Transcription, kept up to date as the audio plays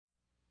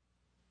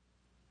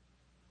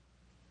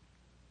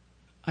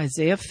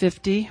Isaiah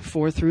 50,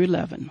 4 through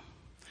 11.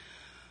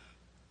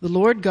 The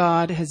Lord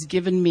God has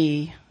given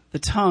me the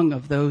tongue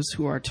of those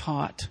who are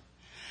taught,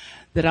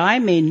 that I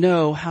may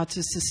know how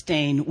to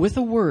sustain with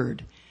a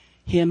word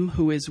him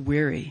who is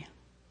weary.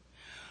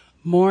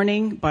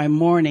 Morning by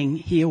morning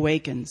he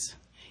awakens.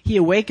 He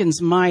awakens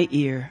my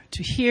ear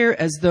to hear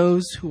as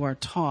those who are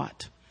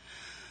taught.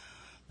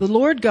 The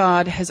Lord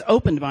God has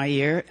opened my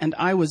ear, and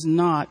I was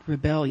not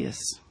rebellious.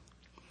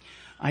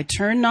 I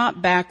turned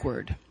not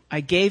backward. I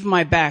gave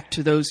my back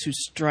to those who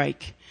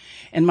strike,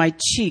 and my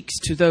cheeks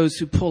to those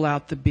who pull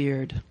out the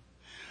beard.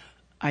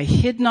 I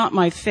hid not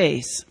my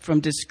face from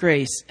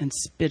disgrace and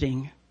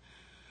spitting.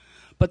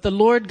 But the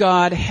Lord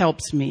God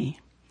helps me.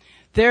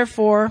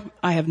 Therefore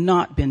I have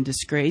not been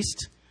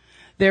disgraced.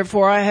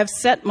 Therefore I have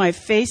set my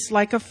face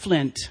like a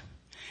flint,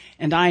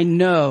 and I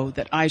know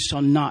that I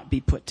shall not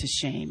be put to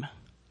shame.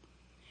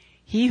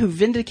 He who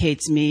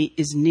vindicates me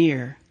is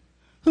near.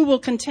 Who will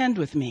contend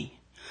with me?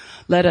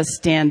 Let us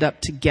stand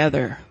up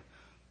together.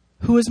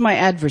 Who is my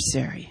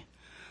adversary?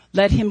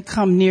 Let him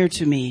come near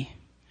to me.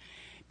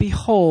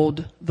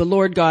 Behold, the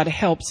Lord God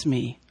helps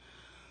me.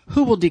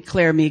 Who will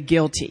declare me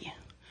guilty?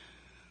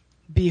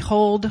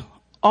 Behold,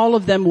 all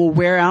of them will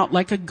wear out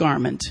like a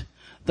garment.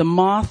 The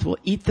moth will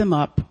eat them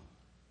up.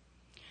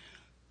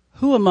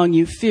 Who among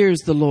you fears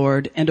the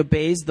Lord and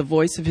obeys the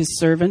voice of his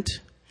servant?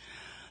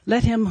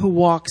 Let him who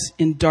walks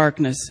in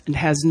darkness and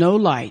has no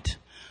light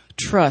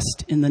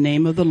trust in the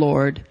name of the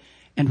Lord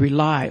and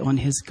rely on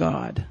his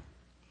God.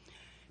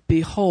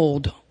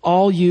 Behold,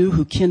 all you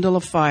who kindle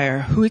a fire,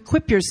 who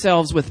equip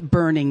yourselves with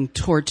burning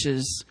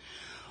torches,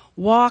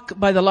 walk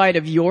by the light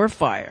of your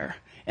fire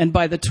and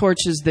by the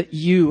torches that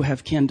you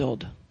have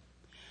kindled.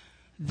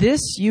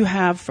 This you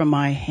have from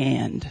my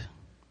hand.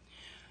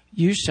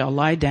 You shall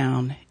lie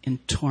down in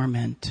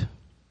torment.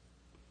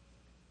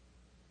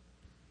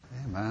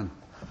 Amen.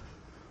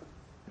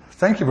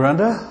 Thank you,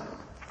 Brenda.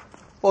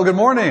 Well, good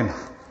morning.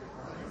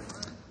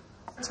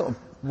 It's a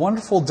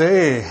wonderful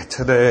day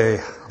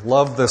today.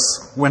 Love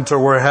this winter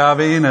we're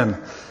having and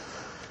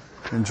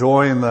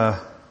enjoying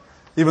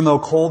even though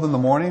cold in the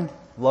morning,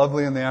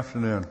 lovely in the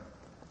afternoon.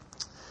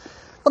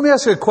 Let me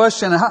ask you a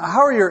question.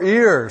 How are your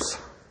ears?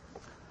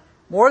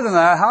 More than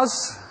that,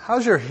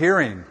 how's your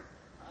hearing?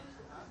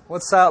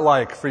 What's that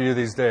like for you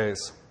these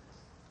days?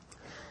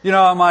 You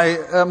know,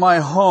 at my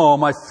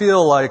home, I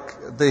feel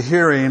like the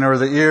hearing or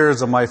the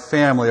ears of my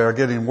family are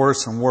getting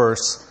worse and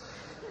worse.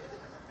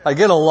 I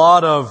get a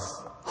lot of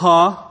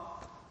huh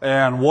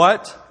and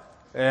what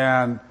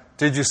and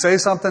did you say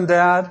something,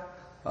 Dad?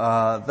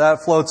 That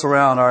floats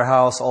around our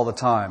house all the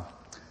time.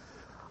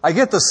 I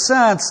get the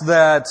sense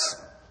that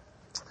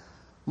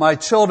my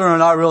children are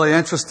not really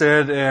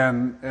interested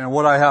in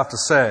what I have to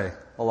say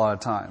a lot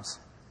of times.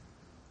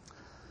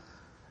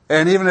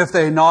 And even if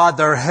they nod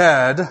their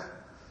head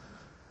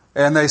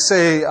and they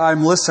say,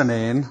 I'm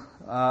listening,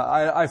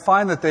 I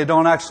find that they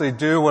don't actually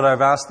do what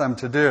I've asked them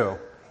to do.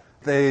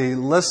 They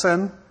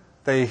listen,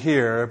 they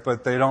hear,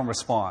 but they don't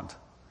respond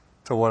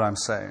to what I'm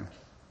saying.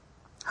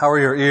 How are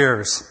your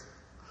ears?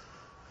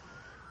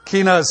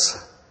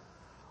 Kina's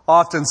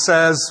often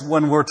says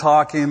when we're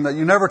talking that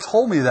you never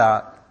told me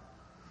that.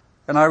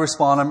 And I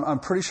respond, I'm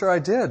pretty sure I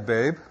did,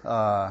 babe.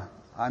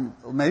 I'm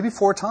maybe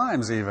 4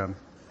 times even.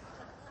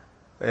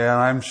 And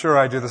I'm sure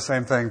I do the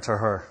same thing to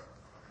her.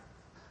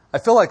 I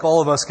feel like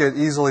all of us get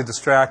easily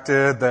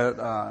distracted, that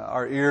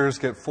our ears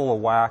get full of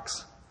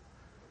wax,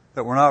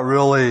 that we're not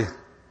really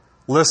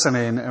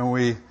listening, and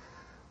we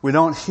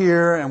don't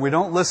hear and we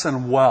don't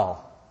listen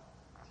well.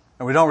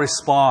 And we don't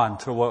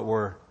respond to what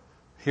we're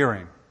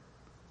hearing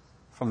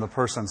from the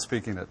person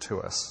speaking it to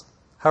us.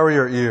 How are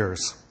your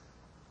ears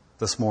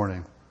this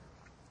morning?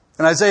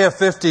 In Isaiah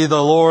 50,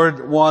 the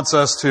Lord wants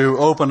us to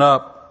open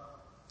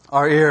up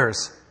our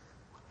ears.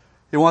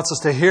 He wants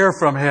us to hear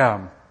from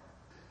Him.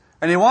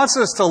 And He wants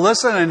us to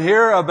listen and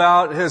hear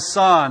about His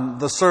Son,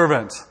 the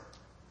servant,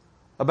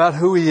 about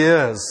who He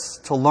is,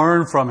 to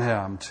learn from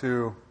Him,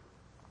 to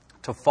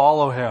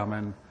follow Him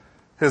and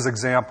His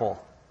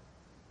example,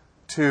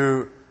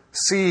 to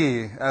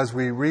see, as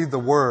we read the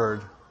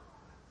Word,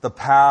 the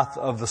path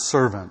of the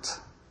servant.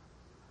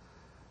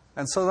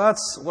 And so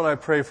that's what I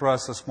pray for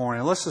us this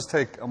morning. Let's just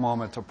take a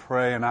moment to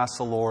pray and ask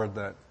the Lord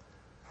that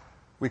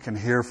we can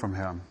hear from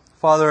Him.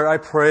 Father, I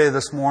pray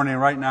this morning,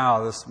 right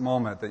now, this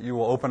moment, that you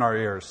will open our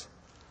ears.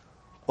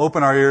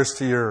 Open our ears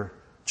to your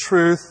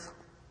truth.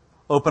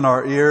 Open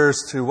our ears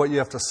to what you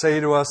have to say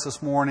to us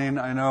this morning.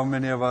 I know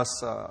many of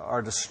us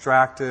are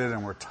distracted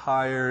and we're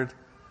tired.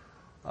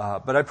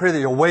 But I pray that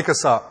you'll wake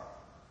us up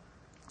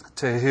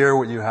to hear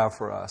what you have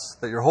for us.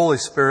 That your Holy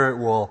Spirit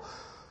will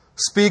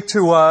speak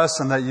to us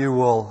and that you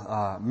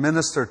will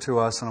minister to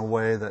us in a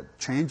way that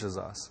changes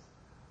us.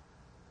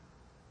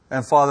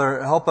 And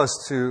Father, help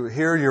us to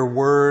hear your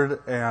word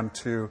and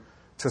to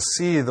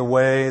see the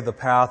way, the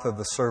path of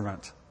the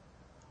servant.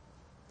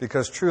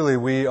 Because truly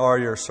we are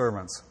your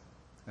servants.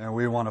 And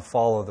we want to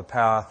follow the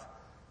path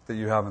that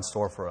you have in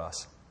store for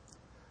us.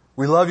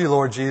 We love you,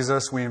 Lord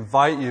Jesus. We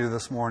invite you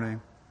this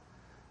morning.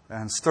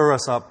 And stir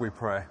us up, we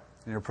pray.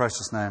 In your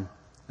precious name,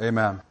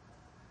 amen.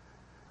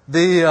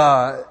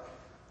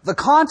 The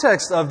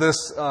context of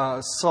this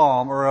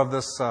psalm, or of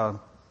this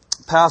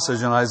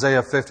passage in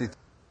Isaiah 50,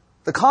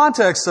 the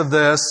context of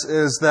this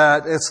is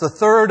that it's the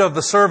third of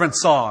the servant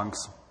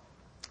songs.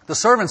 The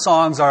servant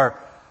songs are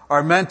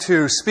meant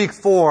to speak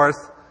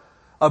forth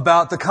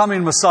about the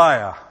coming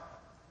Messiah,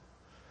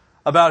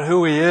 about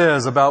who He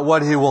is, about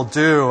what He will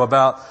do,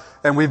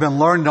 and we've been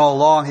learning all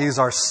along, He's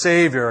our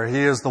Savior. He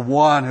is the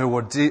one who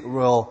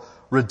will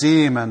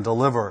redeem and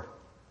deliver.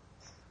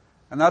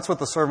 And that's what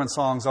the servant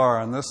songs are,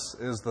 and this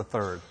is the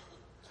third.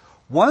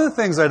 One of the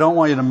things I don't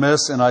want you to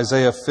miss in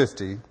Isaiah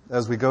 50,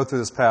 as we go through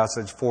this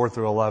passage, 4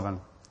 through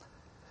 11,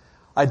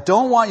 I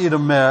don't want you to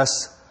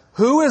miss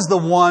who is the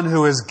one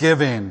who is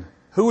giving,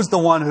 who is the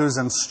one who's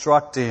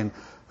instructing,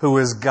 who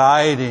is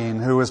guiding,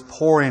 who is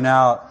pouring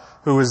out,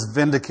 who is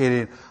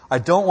vindicating. I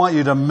don't want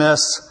you to miss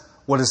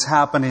what is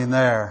happening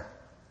there,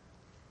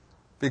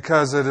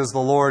 because it is the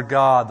Lord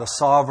God, the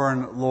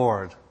sovereign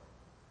Lord,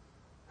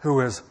 who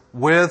is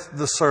with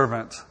the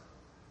servant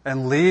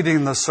and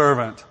leading the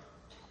servant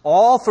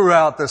all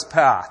throughout this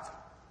path,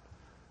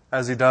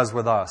 as He does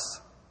with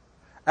us.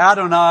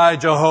 Adonai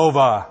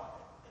Jehovah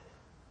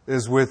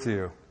is with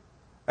you.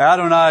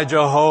 Adonai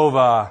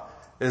Jehovah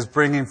is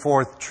bringing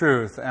forth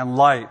truth and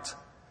light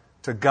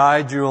to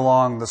guide you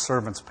along the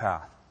servant's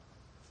path.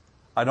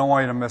 I don't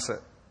want you to miss it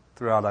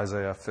throughout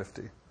Isaiah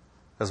 50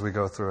 as we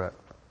go through it.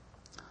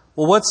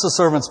 Well, what's the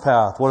servant's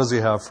path? What does He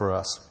have for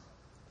us?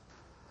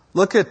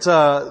 Look at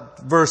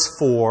verse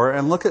 4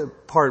 and look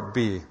at part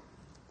B,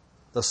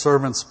 the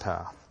servant's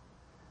path.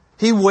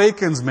 He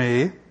wakens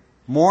me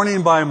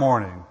morning by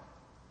morning,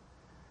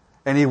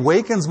 and He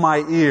wakens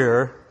my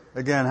ear,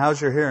 again, how's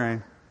your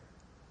hearing?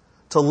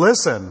 To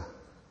listen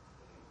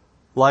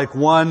like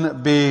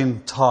one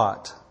being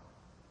taught.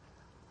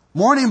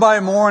 Morning by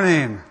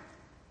morning,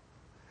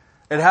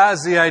 it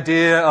has the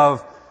idea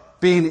of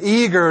being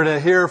eager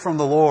to hear from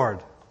the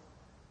Lord.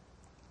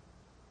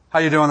 How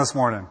you doing this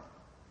morning?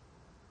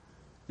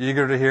 You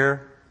eager to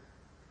hear?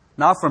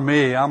 Not from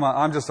me.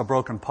 I'm just a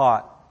broken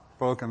pot,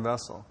 broken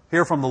vessel.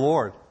 Hear from the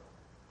Lord.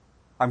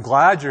 I'm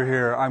glad you're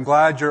here. I'm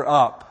glad you're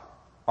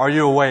up. Are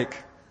you awake?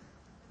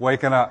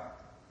 Waking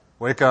up.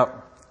 Wake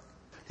up.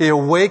 He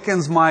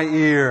awakens my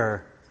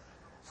ear.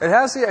 It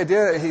has the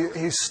idea that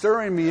He's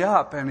stirring me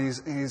up, and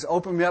He's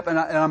opening me up, and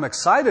I'm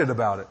excited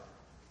about it.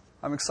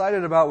 I'm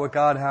excited about what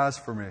God has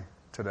for me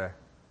today.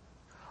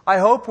 I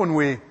hope when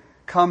we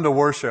come to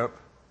worship,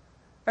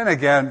 and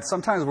again,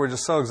 sometimes we're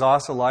just so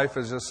exhausted, life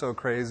is just so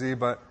crazy,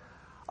 but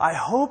I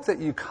hope that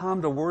you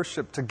come to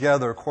worship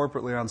together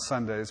corporately on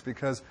Sundays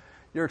because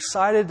you're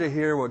excited to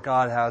hear what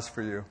God has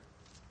for you.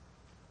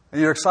 And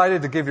you're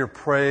excited to give your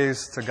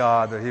praise to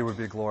God that He would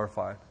be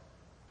glorified.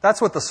 That's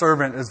what the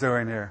servant is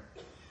doing here.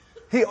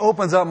 He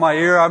opens up my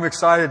ear. I'm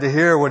excited to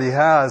hear what He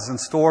has in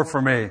store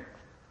for me.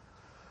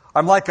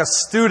 I'm like a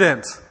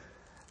student,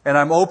 and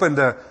I'm open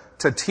to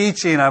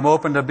teaching. I'm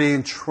open to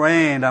being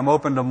trained. I'm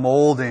open to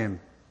molding.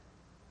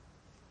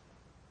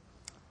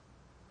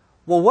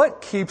 Well,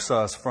 what keeps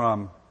us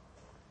from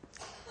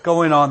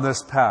going on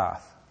this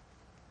path,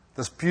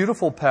 this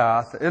beautiful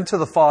path into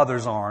the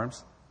Father's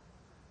arms,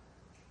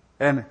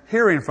 and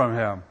hearing from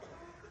Him,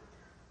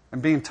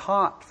 and being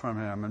taught from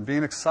Him, and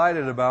being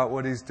excited about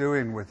what He's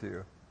doing with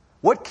you?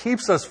 What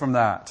keeps us from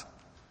that?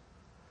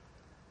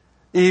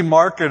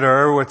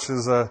 eMarketer, which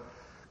is a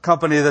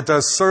company that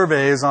does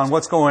surveys on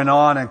what's going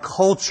on in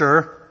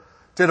culture,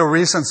 did a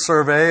recent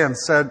survey and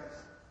said,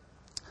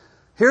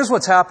 here's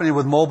what's happening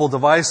with mobile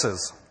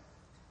devices.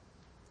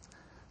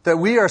 That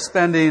we are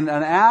spending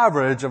an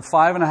average of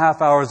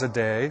 5.5 hours a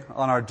day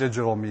on our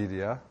digital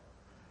media.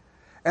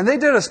 And they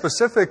did a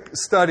specific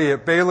study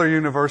at Baylor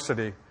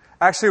University,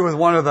 actually with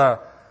one of the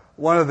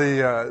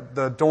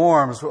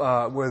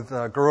dorms with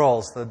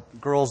girls, the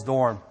girls'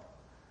 dorm.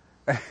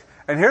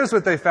 And here's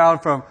what they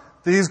found from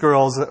these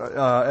girls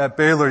at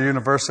Baylor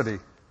University.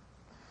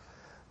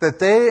 That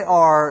they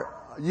are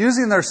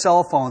using their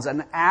cell phones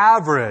an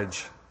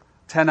average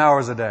 10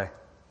 hours a day.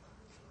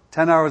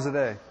 10 hours a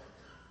day.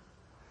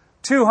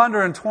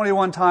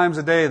 221 times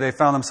a day they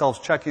found themselves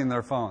checking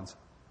their phones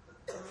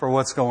for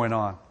what's going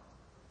on.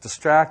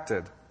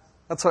 Distracted.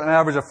 That's an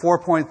average of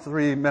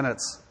 4.3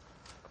 minutes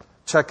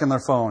checking their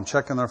phone,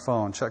 checking their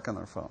phone, checking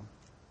their phone.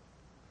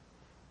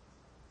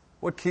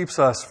 What keeps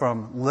us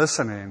from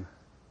listening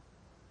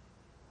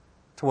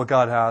to what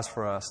God has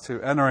for us,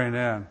 to entering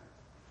in?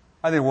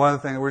 I think one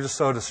of the things, we're just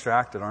so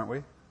distracted, aren't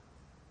we?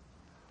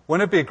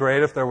 Wouldn't it be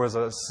great if there was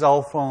a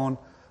cell phone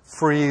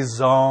free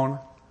zone?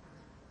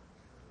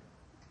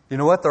 You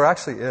know what? There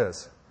actually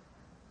is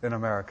in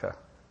America.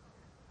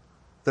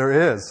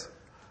 There is.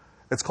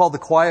 It's called the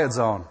Quiet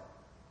Zone.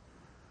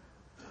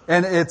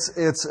 And it's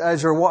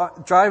as you're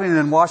driving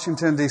in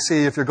Washington,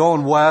 D.C., if you're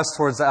going west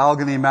towards the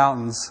Allegheny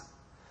Mountains,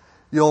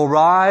 you'll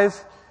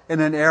arrive in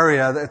an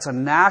area that's a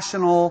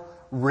national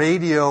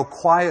radio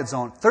quiet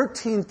zone.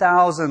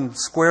 13,000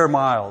 square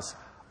miles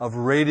of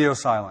radio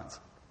silence.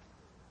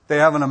 They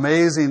have an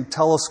amazing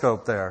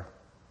telescope there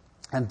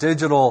and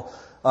digital,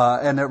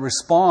 and it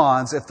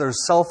responds if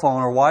there's cell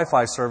phone or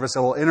Wi-Fi service. It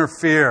will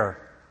interfere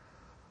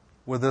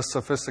with this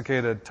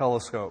sophisticated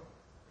telescope.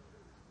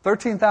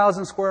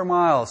 13,000 square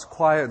miles,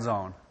 quiet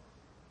zone.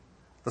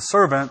 The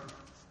servant,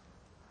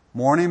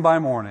 morning by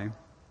morning,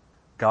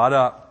 got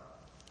up,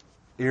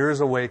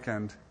 ears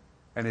awakened,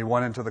 and he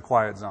went into the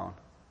quiet zone.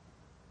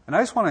 And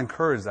I just want to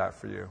encourage that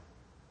for you.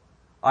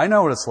 I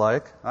know what it's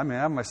like. I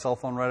have my cell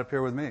phone right up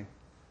here with me.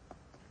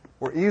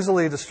 We're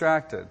easily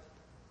distracted.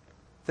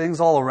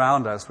 Things all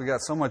around us. We got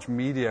so much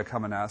media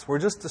coming at us. We're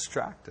just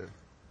distracted.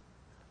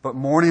 But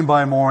morning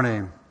by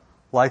morning,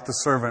 like the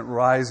servant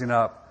rising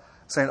up,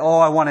 saying, oh,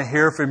 I want to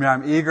hear from you.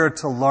 I'm eager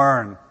to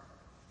learn.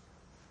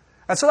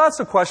 And so that's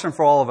the question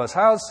for all of us.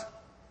 How's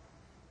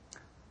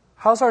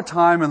our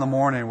time in the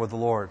morning with the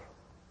Lord?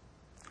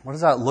 What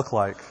does that look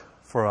like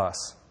for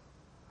us?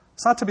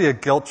 It's not to be a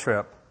guilt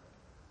trip,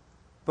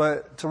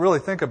 but to really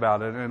think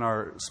about it in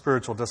our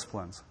spiritual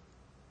disciplines.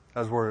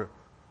 As we're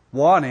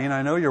wanting,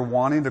 I know you're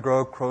wanting to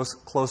grow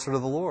closer to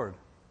the Lord.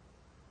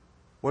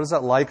 What is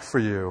that like for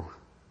you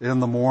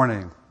in the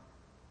morning?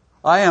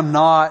 I am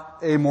not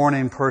a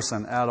morning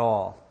person at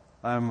all.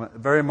 I'm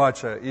very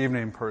much an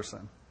evening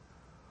person.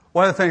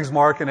 One of the things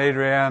Mark and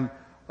Adrienne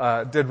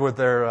did with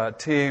their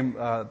team,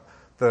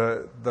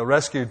 the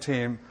rescue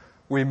team,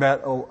 we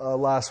met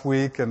last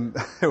week, and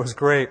it was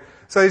great.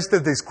 So they just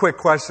did these quick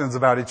questions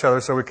about each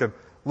other so we could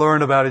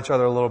learn about each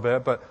other a little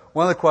bit. But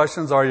one of the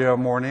questions, are you a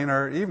morning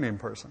or evening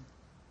person?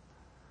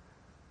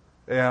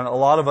 And a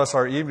lot of us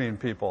are evening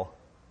people.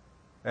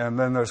 And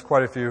then there's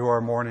quite a few who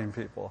are morning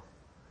people.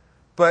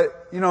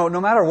 But,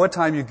 no matter what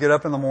time you get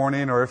up in the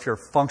morning or if you're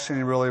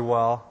functioning really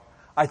well,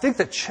 I think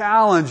the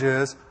challenge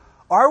is,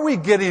 are we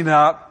getting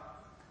up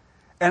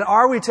and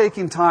are we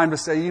taking time to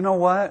say, you know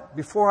what?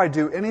 Before I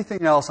do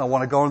anything else, I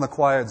want to go in the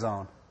quiet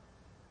zone.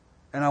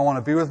 And I want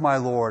to be with my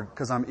Lord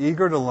because I'm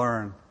eager to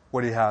learn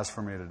what He has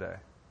for me today.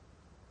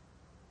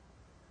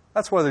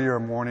 That's whether you're a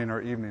morning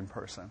or evening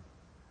person.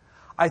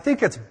 I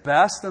think it's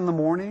best in the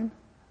morning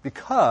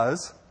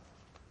because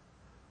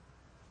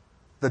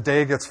the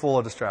day gets full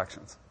of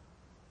distractions.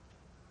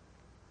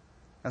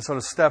 And so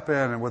to step in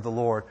and with the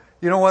Lord.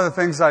 One of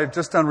the things I've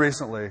just done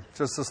recently,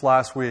 just this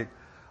last week,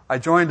 I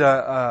joined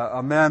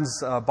a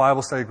men's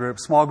Bible study group,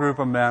 small group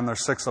of men.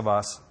 There's 6 of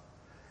us.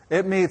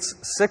 It meets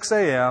 6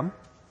 a.m.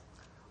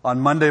 on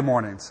Monday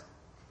mornings.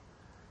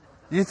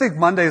 You think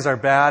Mondays are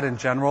bad in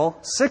general?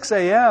 6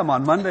 a.m.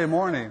 on Monday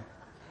morning.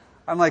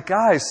 I'm like,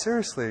 guys,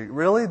 seriously,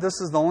 really? This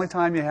is the only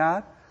time you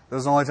had? This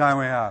is the only time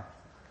we have.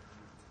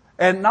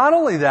 And not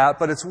only that,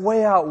 but it's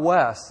way out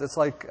west. It's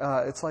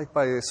like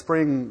by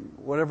Spring,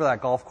 whatever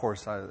that golf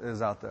course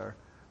is out there.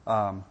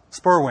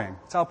 Spurwing.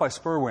 It's out by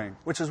Spurwing,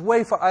 which is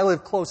way far. I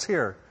live close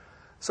here.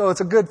 So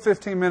it's a good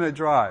 15-minute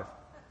drive.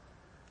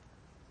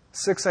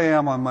 6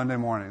 a.m. on Monday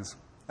mornings.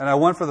 And I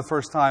went for the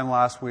first time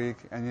last week,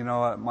 and you know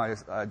what?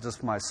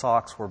 My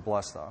socks were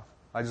blessed off.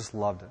 I just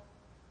loved it.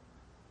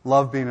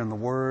 Loved being in the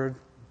Word.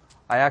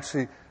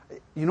 You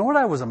know what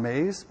I was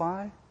amazed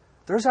by?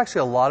 There's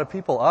actually a lot of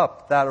people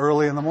up that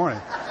early in the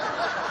morning.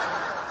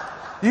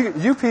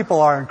 You people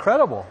are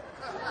incredible.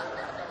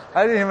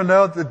 I didn't even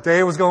know the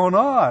day was going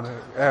on.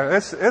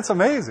 It's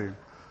amazing.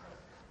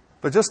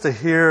 But just to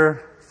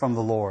hear from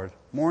the Lord,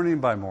 morning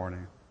by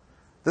morning.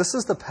 This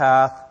is the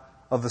path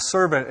of the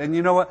servant. And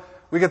you know what?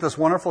 We get this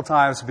wonderful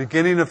time. It's the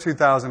beginning of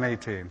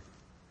 2018.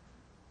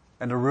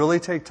 And to really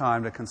take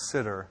time to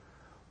consider,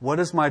 what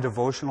is my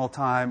devotional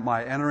time,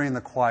 my entering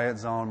the quiet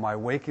zone, my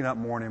waking up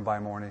morning by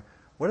morning?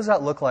 What does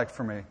that look like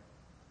for me?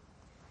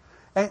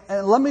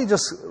 And let me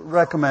just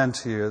recommend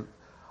to you,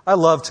 I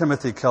love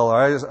Timothy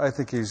Keller. I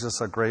think he's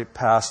just a great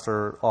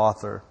pastor,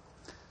 author.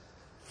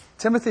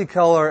 Timothy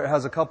Keller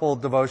has a couple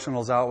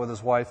devotionals out with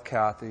his wife,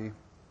 Kathy.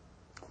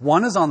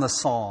 One is on the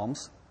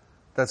Psalms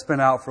that's been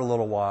out for a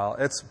little while.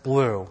 It's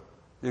blue.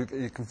 You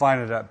can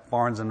find it at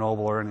Barnes &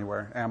 Noble or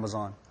anywhere,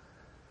 Amazon.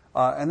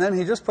 And then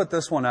he just put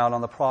this one out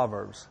on the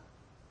Proverbs.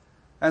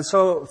 And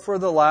so for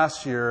the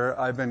last year,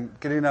 I've been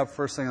getting up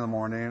first thing in the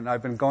morning, and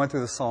I've been going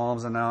through the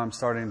Psalms, and now I'm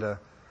starting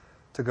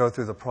to go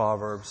through the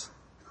Proverbs.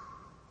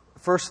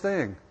 First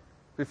thing,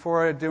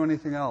 before I do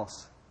anything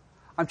else.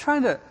 I'm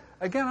trying to,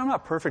 again, I'm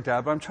not perfect at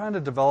it, but I'm trying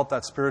to develop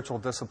that spiritual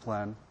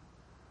discipline,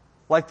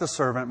 like the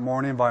servant,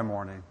 morning by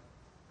morning,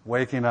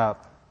 waking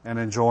up and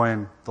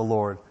enjoying the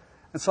Lord.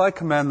 And so I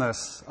commend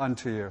this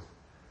unto you,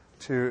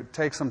 to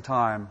take some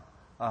time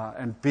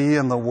and be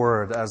in the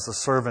Word as the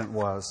servant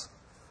was,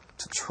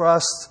 to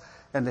trust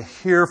and to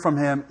hear from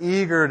Him,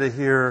 eager to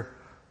hear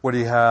what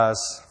He has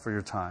for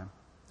your time.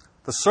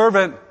 The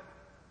servant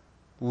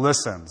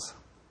listens.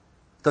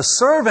 The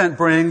servant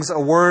brings a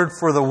word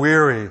for the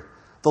weary.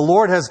 The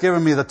Lord has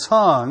given me the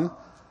tongue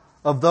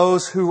of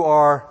those who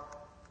are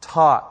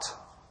taught.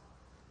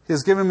 He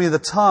has given me the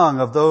tongue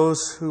of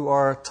those who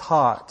are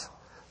taught,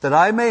 that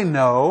I may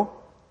know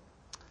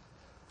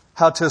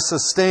how to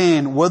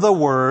sustain with a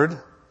word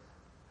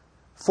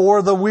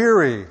for the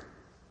weary,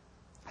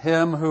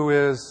 him who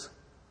is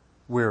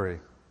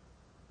weary.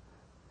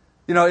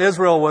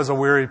 Israel was a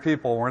weary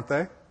people, weren't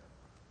they?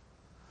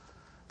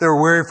 They were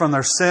weary from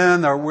their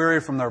sin. They were weary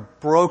from their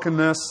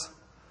brokenness.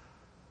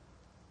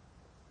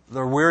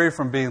 They're weary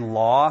from being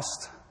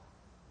lost.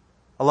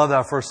 I love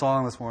that first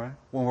song this morning.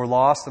 When we're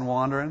lost and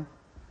wandering.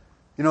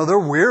 You know, they're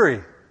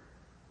weary.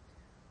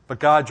 But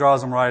God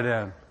draws them right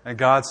in. And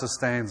God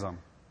sustains them.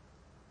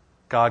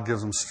 God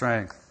gives them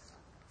strength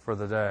for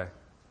the day.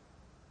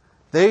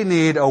 They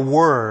need a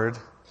word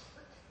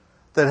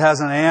that has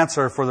an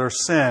answer for their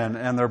sin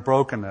and their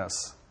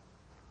brokenness.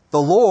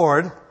 The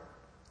Lord,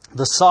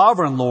 the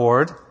sovereign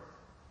Lord,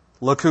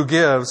 look who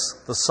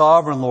gives. The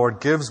sovereign Lord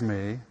gives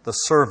me, the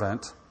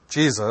servant,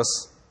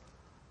 Jesus,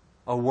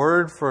 a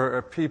word for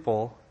a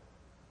people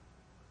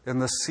in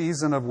the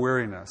season of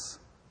weariness.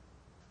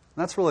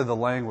 And that's really the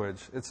language.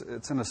 It's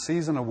in a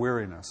season of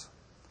weariness.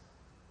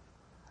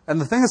 And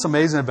the thing that's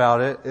amazing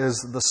about it is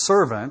the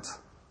servant,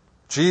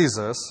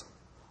 Jesus,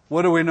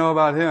 what do we know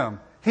about him?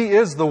 He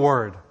is the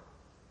Word.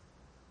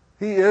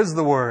 He is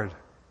the Word.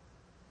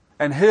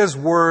 And His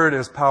Word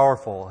is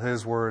powerful.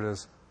 His Word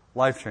is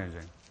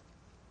life-changing.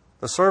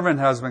 The servant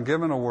has been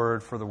given a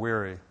word for the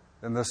weary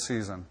in this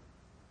season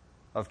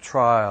of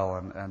trial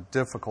and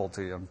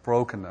difficulty and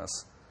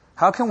brokenness.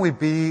 How can we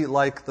be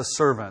like the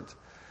servant?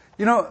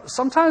 You know,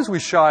 sometimes we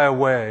shy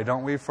away,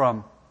 don't we,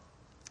 from...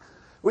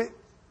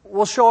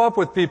 We'll show up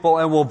with people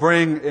and we'll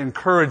bring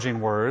encouraging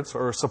words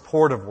or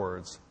supportive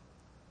words.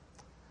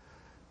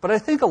 But I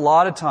think a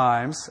lot of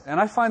times, and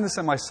I find this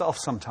in myself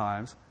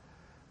sometimes,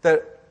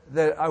 that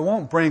I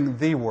won't bring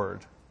the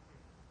word,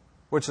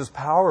 which is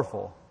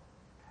powerful.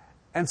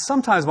 And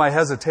sometimes my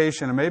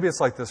hesitation, and maybe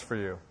it's like this for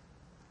you,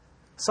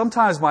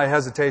 sometimes my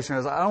hesitation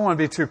is I don't want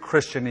to be too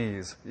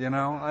Christianese, you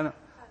know?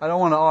 I don't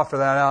want to offer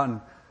that out and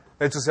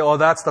they just say, oh,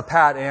 that's the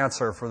pat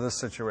answer for this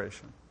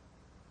situation.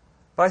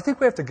 But I think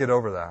we have to get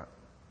over that.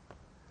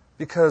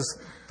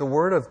 Because the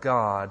Word of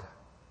God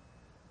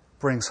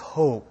brings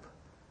hope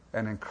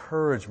and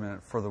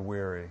encouragement for the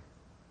weary.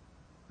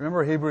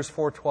 Remember Hebrews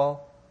 4:12?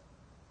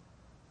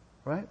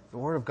 Right? The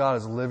Word of God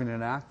is living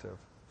and active,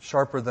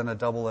 sharper than a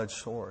double-edged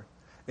sword.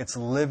 It's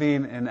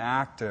living and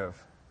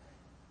active.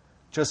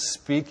 Just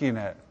speaking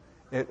it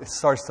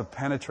starts to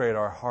penetrate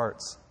our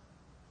hearts.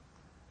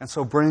 And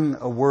so bring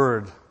a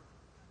word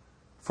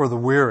for the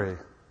weary.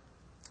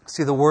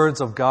 See, the words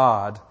of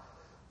God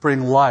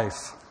bring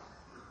life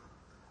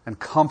and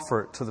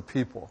comfort to the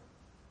people.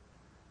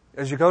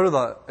 As you go to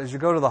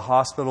the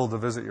hospital to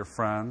visit your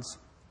friends,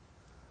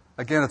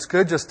 again, it's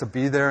good just to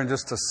be there and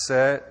just to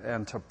sit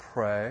and to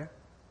pray.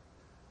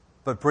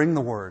 But bring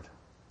the Word.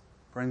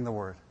 Bring the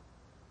Word.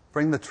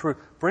 Bring the truth.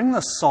 Bring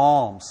the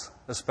Psalms,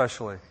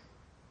 especially.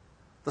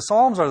 The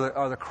Psalms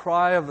are the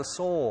cry of the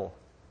soul.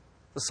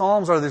 The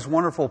Psalms are these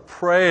wonderful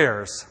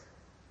prayers.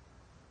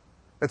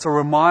 It's a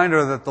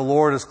reminder that the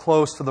Lord is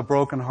close to the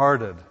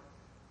brokenhearted.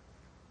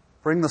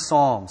 Bring the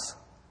Psalms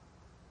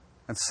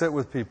and sit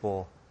with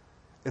people.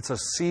 It's a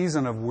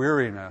season of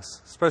weariness,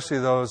 especially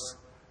those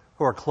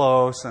who are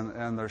close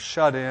and they're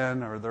shut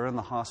in or they're in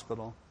the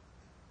hospital.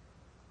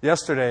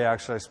 Yesterday,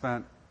 actually, I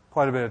spent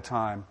quite a bit of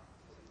time.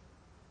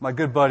 My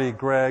good buddy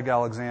Greg,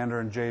 Alexander,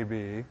 and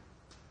JB,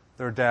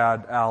 their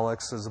dad,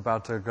 Alex, is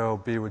about to go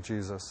be with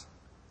Jesus.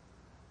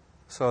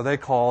 So they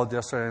called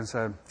yesterday and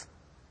said,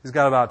 he's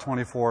got about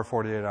 24,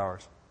 48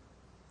 hours.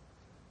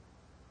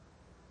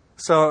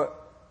 So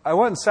I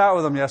went and sat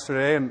with him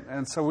yesterday,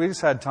 and so we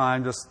just had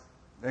time just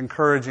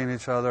encouraging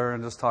each other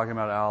and just talking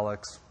about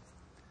Alex.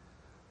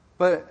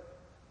 But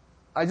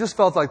I just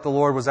felt like the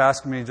Lord was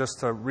asking me just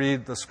to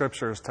read the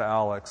Scriptures to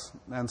Alex.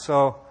 And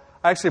so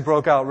I actually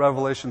broke out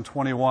Revelation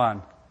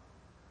 21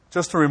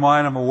 just to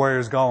remind him of where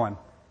he's going.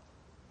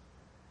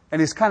 And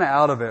he's kind of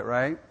out of it,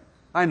 right?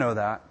 I know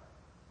that.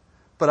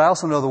 But I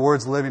also know the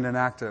Word's living and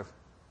active.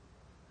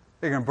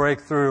 You can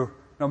break through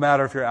no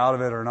matter if you're out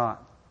of it or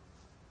not.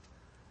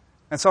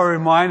 And so I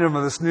reminded him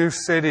of this new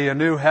city, a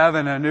new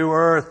heaven, a new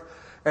earth.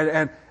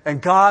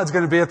 And God's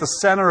going to be at the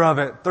center of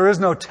it. There is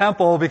no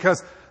temple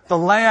because the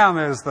Lamb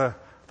is the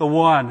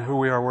one who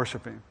we are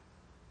worshiping.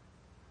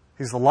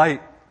 He's the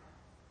light.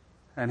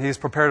 And He's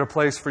prepared a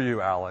place for you,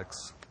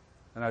 Alex.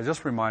 And I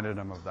just reminded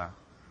him of that.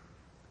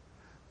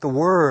 The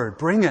Word,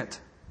 bring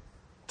it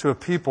to a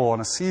people in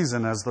a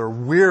season as they're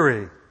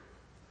weary.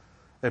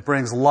 It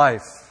brings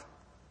life.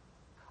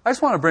 I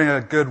just want to bring a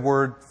good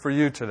word for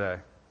you today,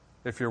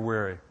 if you're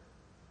weary.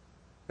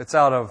 It's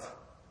out of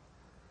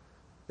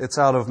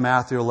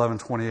Matthew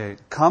 11:28.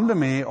 Come to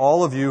me,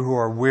 all of you who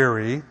are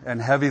weary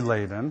and heavy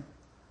laden,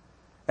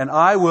 and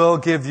I will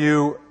give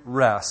you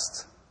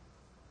rest.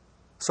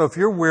 So if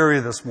you're weary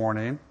this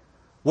morning,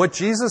 what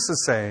Jesus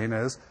is saying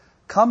is,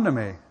 come to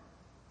me.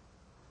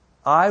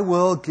 I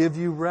will give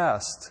you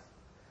rest.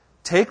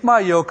 Take my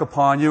yoke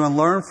upon you and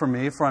learn from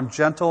me, for I'm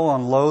gentle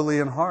and lowly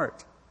in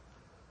heart.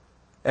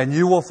 And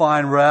you will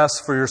find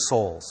rest for your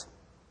souls.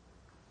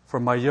 For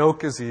my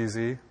yoke is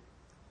easy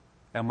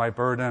and my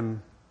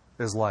burden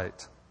is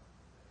light.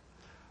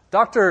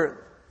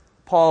 Dr.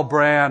 Paul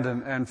Brand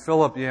and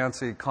Philip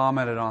Yancey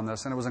commented on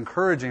this, and it was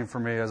encouraging for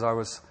me as I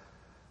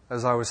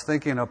was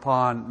thinking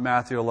upon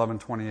Matthew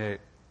 11:28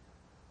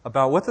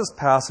 about what this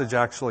passage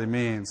actually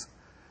means.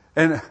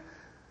 And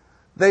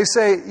they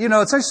say, you know,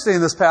 it's interesting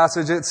in this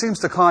passage, it seems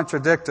to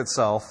contradict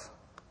itself.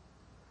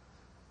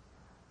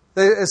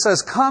 It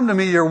says, come to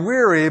me, you're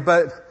weary,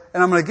 and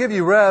I'm going to give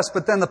you rest.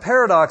 But then the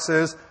paradox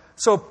is,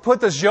 so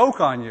put this yoke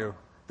on you.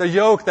 The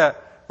yoke, that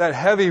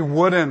heavy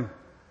wooden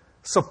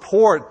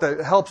support that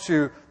helps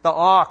you, the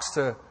ox,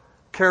 to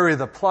carry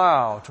the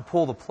plow, to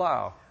pull the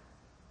plow.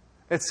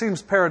 It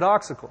seems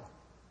paradoxical.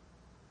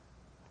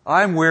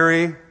 I'm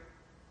weary.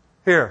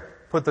 Here,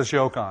 put this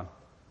yoke on.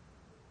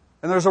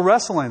 And there's a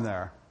wrestling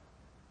there.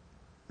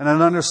 And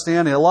an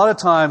understanding. A lot of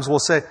times we'll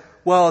say,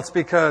 well, it's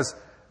because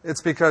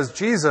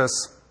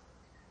Jesus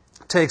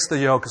takes the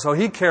yoke, so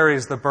He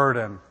carries the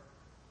burden.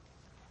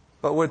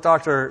 But what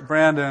Dr.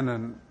 Brandon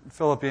and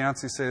Philip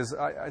Yancey says,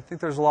 I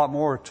think there's a lot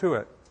more to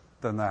it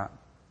than that.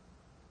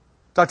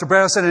 Dr.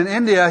 Brandon said in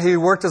India he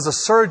worked as a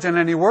surgeon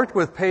and he worked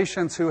with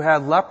patients who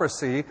had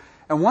leprosy.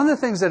 And one of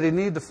the things that he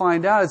needed to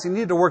find out is he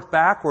needed to work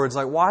backwards.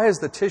 Like, why is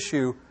the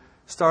tissue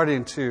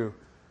starting to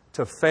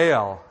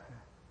fail?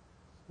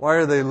 Why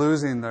are they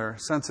losing their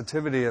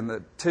sensitivity in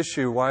the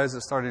tissue? Why is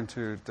it starting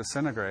to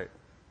disintegrate?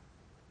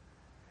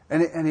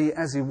 And he,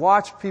 as he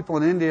watched people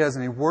in India,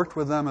 and he worked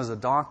with them as a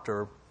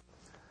doctor,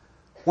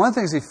 one of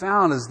the things he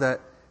found is that,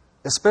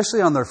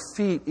 especially on their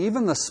feet,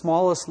 even the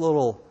smallest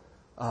little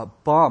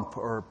bump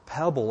or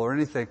pebble or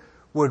anything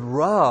would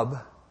rub.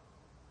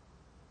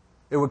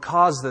 It would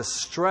cause this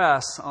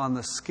stress on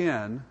the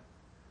skin.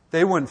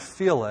 They wouldn't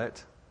feel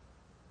it.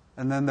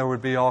 And then there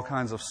would be all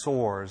kinds of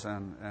sores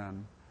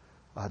and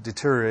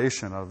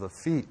deterioration of the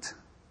feet.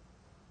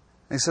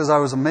 And he says, I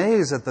was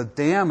amazed at the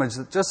damage,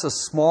 that just a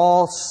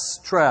small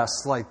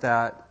stress like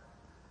that,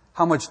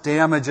 how much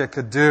damage it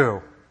could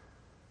do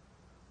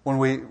when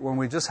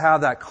we just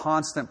have that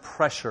constant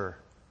pressure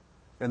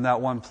in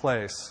that one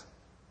place.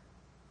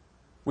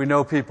 We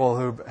know people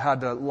who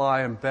had to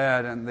lie in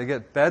bed and they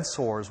get bed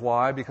sores.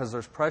 Why? Because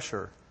there's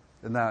pressure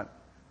in that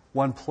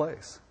one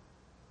place.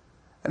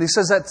 And he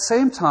says, at the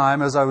same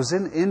time, as I was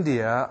in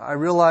India, I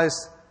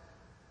realized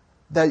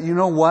that, you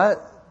know what?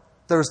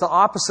 There's the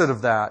opposite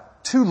of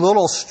that. Too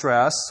little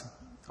stress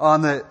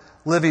on the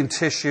living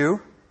tissue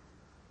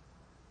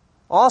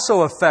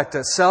also affect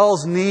it.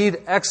 Cells need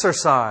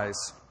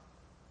exercise.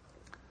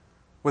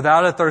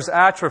 Without it, there's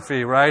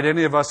atrophy, right?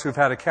 Any of us who've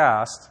had a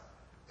cast,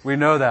 we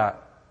know that.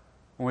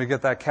 When we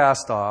get that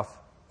cast off,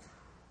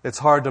 it's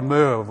hard to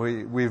move.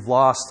 We've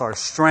lost our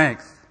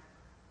strength.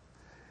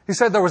 He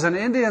said there was an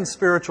Indian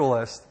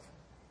spiritualist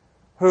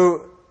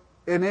who,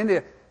 in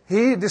India,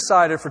 he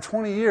decided for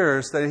 20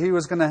 years that he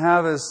was going to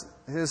have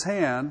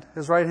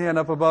his right hand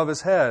up above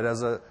his head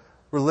as a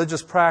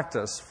religious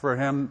practice. For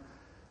him,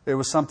 it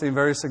was something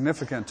very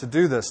significant to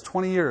do this.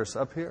 20 years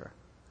up here.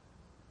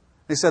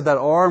 He said that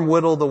arm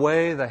whittled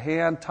away, the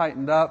hand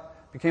tightened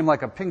up, became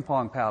like a ping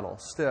pong paddle,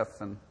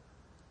 stiff and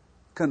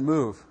couldn't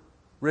move,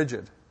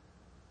 rigid.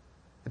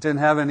 It didn't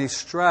have any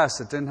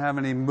stress. It didn't have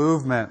any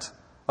movement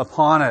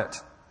upon it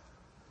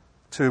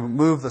to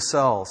move the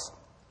cells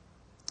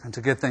and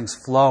to get things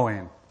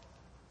flowing.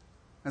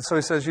 And so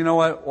he says, you know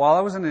what? While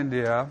I was in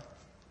India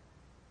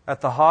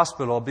at the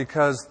hospital,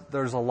 because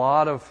there's a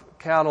lot of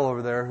cattle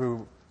over there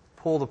who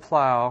pull the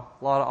plow,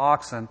 a lot of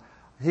oxen,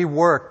 he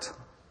worked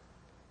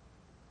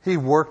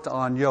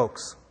on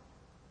yokes.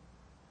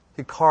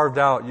 He carved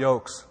out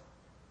yokes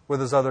with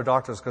his other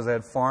doctors because they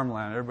had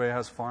farmland. Everybody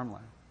has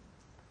farmland.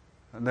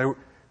 And they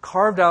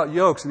carved out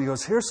yokes. And he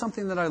goes, here's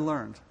something that I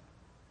learned.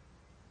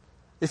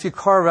 If you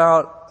carve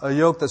out a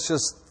yoke that's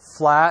just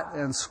flat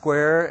and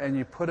square and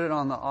you put it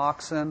on the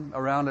oxen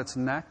around its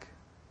neck,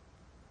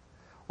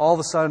 all of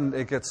a sudden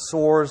it gets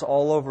sores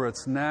all over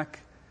its neck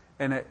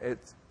and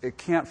it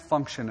can't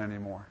function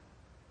anymore.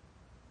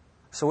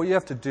 So what you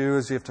have to do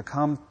is you have to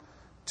come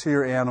to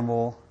your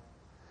animal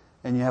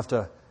and you have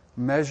to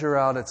measure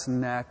out its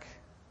neck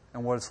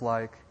and what it's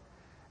like.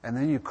 And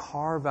then you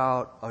carve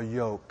out a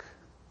yoke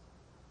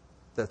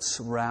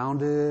that's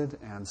rounded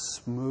and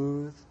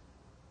smooth.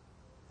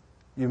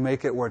 You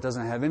make it where it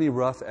doesn't have any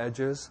rough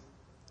edges,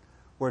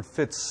 where it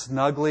fits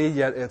snugly,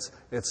 yet it's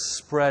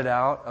spread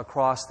out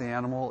across the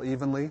animal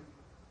evenly.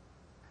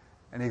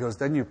 And he goes,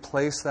 then you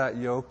place that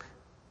yoke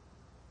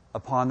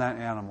upon that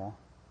animal,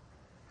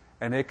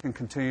 and it can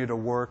continue to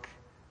work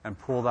and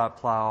pull that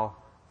plow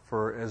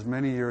for as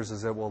many years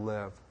as it will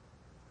live,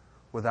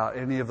 without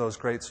any of those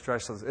great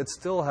stresses. It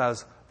still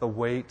has the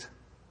weight,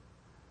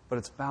 but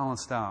it's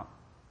balanced out,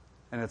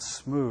 and it's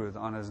smooth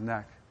on his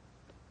neck.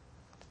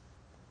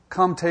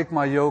 Come take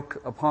my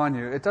yoke upon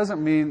you. It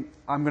doesn't mean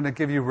I'm going to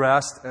give you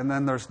rest, and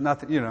then there's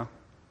nothing, you're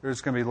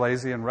just going to be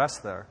lazy and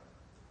rest there.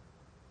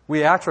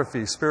 We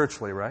atrophy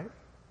spiritually, right?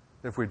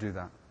 If we do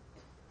that.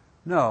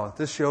 No,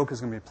 this yoke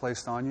is going to be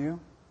placed on you.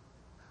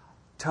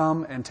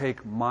 Come and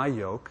take my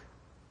yoke.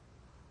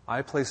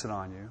 I place it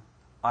on you.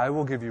 I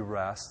will give you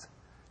rest.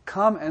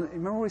 Come and,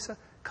 remember what we said?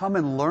 Come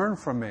and learn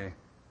from me.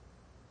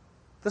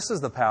 This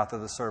is the path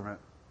of the servant.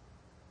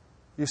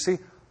 You see,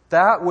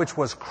 that which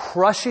was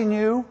crushing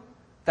you,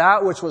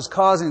 that which was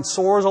causing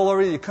sores all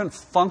over you, you couldn't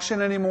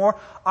function anymore,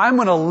 I'm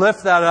going to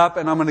lift that up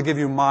and I'm going to give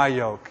you my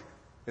yoke.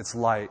 It's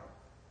light.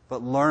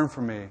 But learn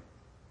from me.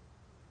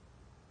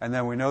 And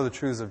then we know the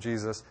truths of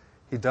Jesus.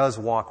 He does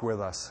walk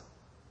with us.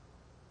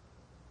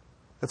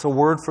 It's a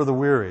word for the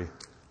weary.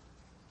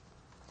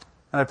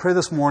 And I pray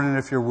this morning,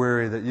 if you're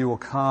weary, that you will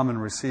come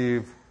and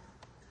receive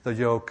the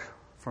yoke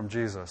from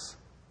Jesus.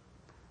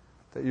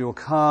 That you will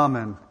come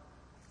and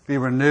be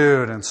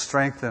renewed and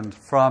strengthened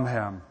from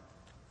Him.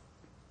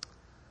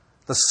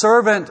 The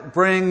servant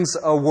brings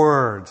a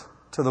word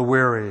to the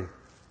weary.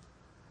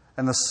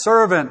 And the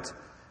servant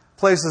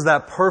places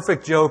that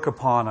perfect yoke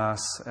upon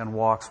us and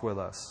walks with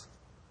us.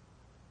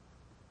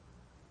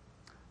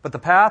 But the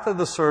path of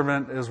the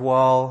servant as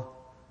well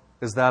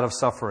is that of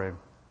suffering.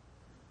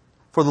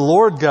 For the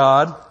Lord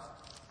God,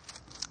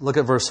 look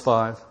at verse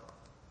 5.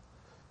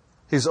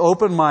 He's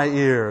opened my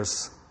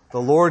ears.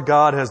 The Lord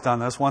God has done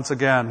this. Once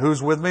again,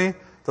 who's with me?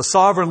 The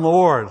sovereign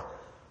Lord.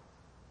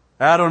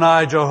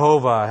 Adonai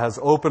Jehovah has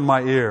opened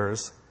my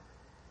ears,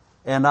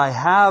 and I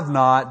have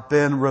not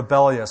been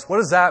rebellious. What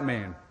does that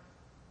mean?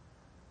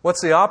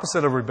 What's the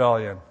opposite of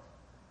rebellion?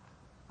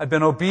 I've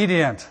been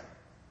obedient.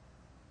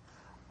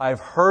 I've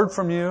heard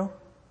from you.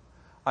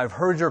 I've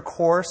heard your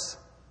course.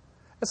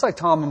 It's like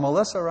Tom and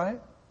Melissa, right?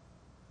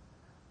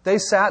 They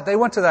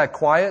went to that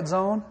quiet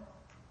zone,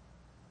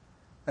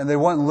 and they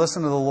went and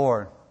listened to the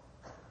Lord.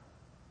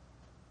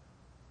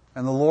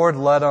 And the Lord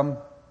led them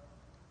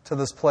to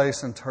this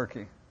place in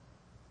Turkey.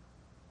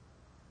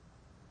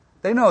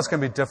 They know it's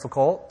going to be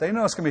difficult. They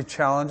know it's going to be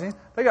challenging.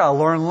 They got to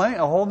learn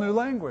a whole new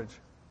language.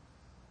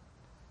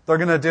 They're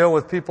going to deal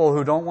with people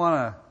who don't want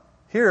to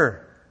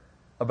hear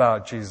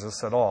about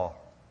Jesus at all,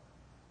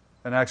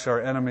 and actually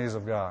are enemies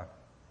of God.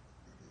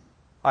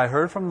 I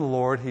heard from the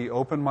Lord. He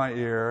opened my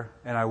ear,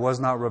 and I was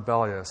not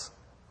rebellious.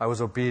 I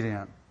was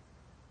obedient.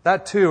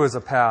 That too is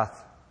a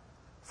path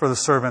for the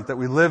servant, that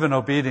we live in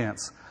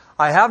obedience.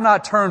 I have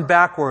not turned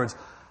backwards.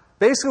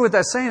 Basically what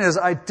that's saying is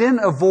I didn't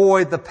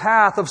avoid the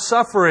path of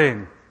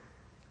suffering.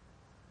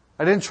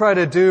 I didn't try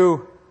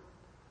to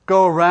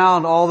go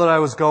around all that I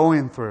was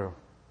going through,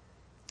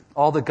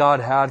 all that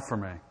God had for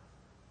me.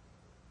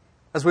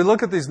 As we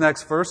look at these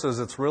next verses,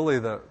 it's really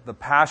the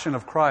passion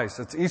of Christ.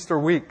 It's Easter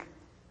week.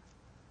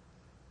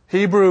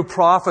 Hebrew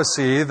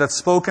prophecy that's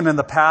spoken in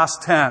the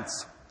past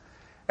tense.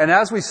 And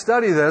as we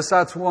study this,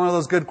 that's one of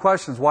those good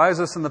questions. Why is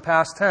this in the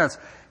past tense?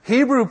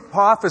 Hebrew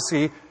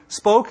prophecy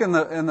spoke in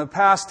the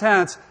past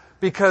tense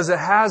because it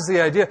has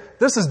the idea,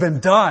 this has been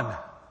done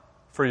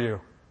for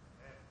you.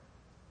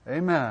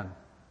 Amen.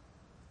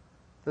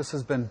 This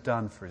has been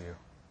done for you.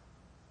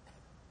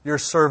 Your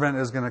servant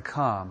is going to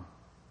come.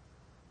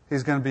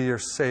 He's going to be your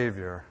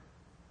Savior.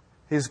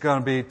 He's going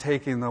to be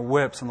taking the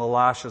whips and the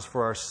lashes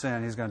for our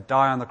sin. He's going to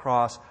die on the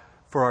cross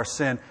for our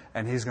sin,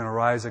 and He's going to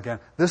rise again.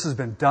 This has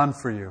been done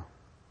for you.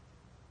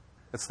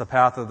 It's the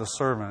path of the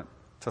servant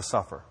to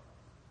suffer.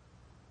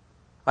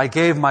 I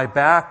gave my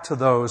back to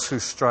those who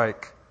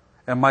strike,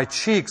 and my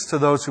cheeks to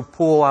those who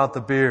pull out the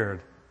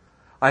beard.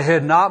 I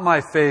hid not my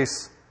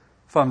face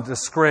from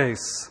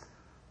disgrace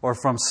or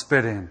from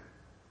spitting.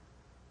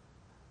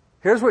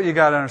 Here's what you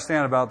got to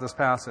understand about this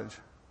passage.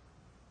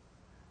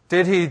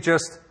 Did He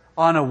just,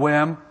 on a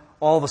whim,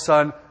 all of a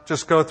sudden,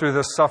 just go through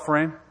this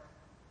suffering?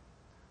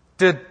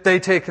 Did they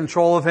take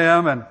control of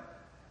Him and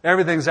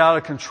everything's out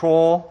of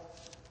control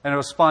and it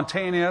was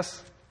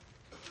spontaneous?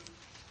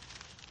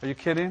 Are you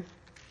kidding?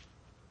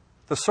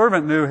 The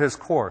servant knew his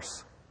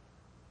course.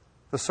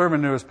 The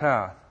servant knew his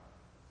path.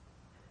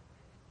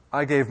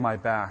 I gave my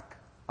back.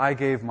 I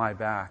gave my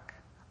back.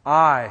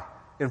 I,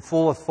 in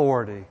full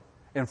authority,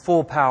 in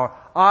full power,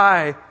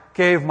 I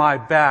gave my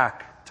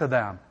back to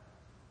them.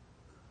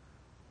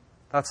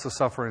 That's the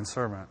suffering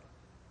servant.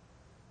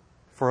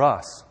 For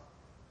us.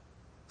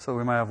 So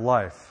we might have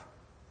life.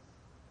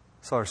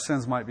 So our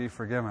sins might be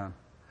forgiven.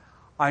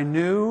 I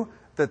knew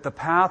that the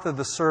path of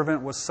the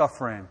servant was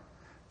suffering.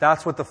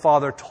 That's what the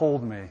Father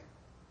told me.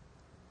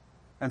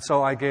 And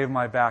so I gave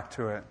my back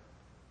to it.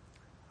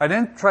 I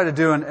didn't try to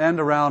do an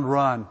end-around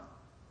run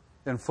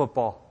in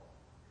football.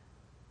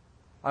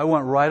 I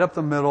went right up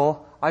the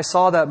middle. I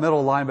saw that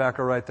middle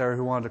linebacker right there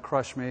who wanted to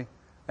crush me,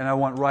 and I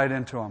went right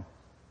into him.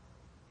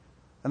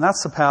 And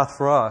that's the path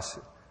for us.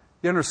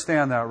 You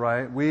understand that,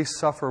 right? We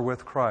suffer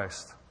with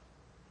Christ.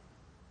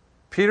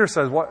 Peter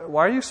says,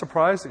 why are you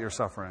surprised at your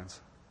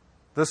sufferings?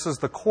 This is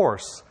the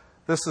course.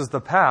 This is the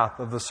path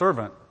of the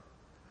servant,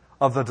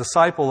 of the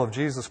disciple of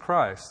Jesus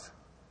Christ.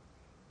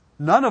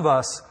 None of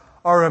us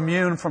are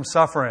immune from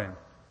suffering.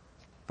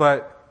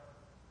 But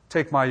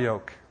take my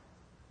yoke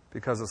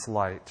because it's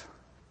light.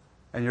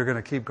 And you're going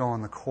to keep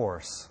going the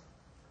course.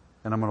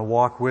 And I'm going to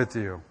walk with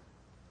you.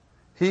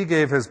 He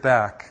gave His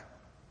back.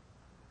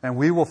 And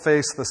we will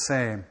face the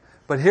same.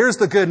 But here's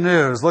the good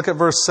news. Look at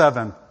verse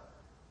 7.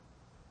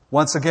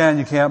 Once again,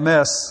 you can't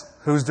miss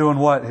who's doing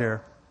what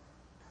here.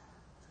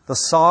 The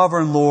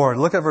sovereign Lord.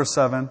 Look at verse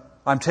 7.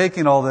 I'm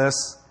taking all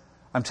this.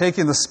 I'm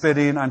taking the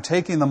spitting. I'm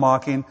taking the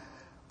mocking.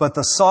 But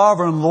the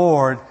sovereign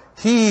Lord,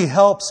 He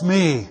helps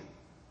me.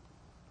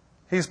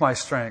 He's my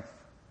strength.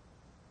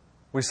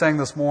 We sang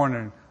this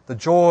morning, the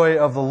joy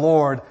of the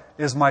Lord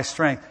is my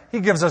strength.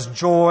 He gives us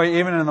joy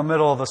even in the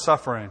middle of the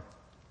suffering.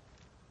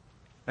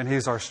 And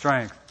He's our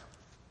strength.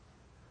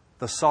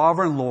 The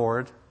sovereign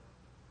Lord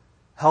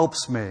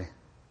helps me.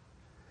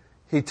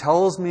 He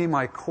tells me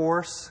my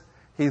course.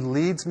 He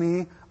leads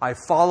me. I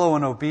follow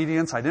in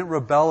obedience. I didn't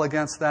rebel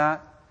against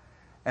that.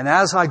 And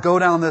as I go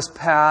down this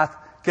path,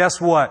 guess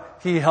what?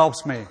 He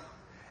helps me.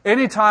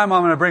 Anytime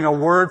I'm going to bring a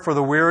word for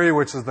the weary,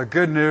 which is the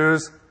good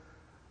news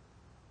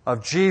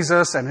of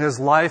Jesus and His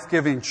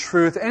life-giving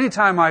truth,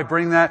 anytime I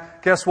bring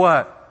that, guess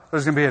what?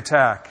 There's going to be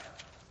attack.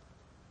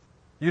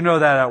 You know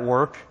that at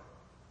work.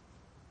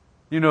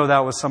 You know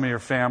that with some of your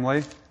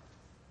family.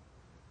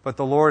 But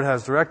the Lord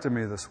has directed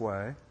me this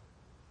way.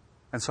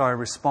 And so I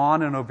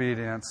respond in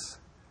obedience,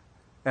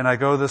 and I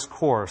go this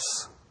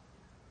course.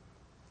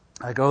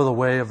 I go the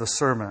way of the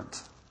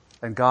servant,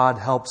 and God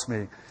helps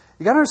me.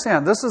 You got to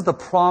understand, this is the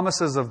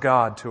promises of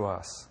God to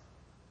us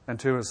and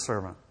to His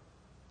servant.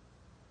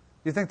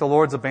 You think the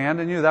Lord's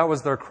abandoned you? That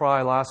was their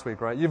cry last week,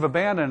 right? You've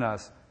abandoned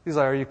us. He's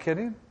like, are you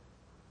kidding?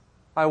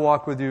 I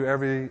walk with you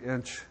every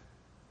inch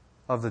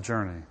of the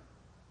journey.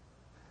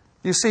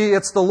 You see,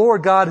 it's the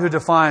Lord God who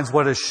defines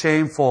what is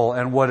shameful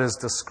and what is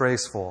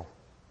disgraceful.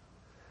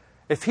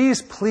 If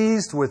He's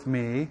pleased with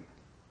me,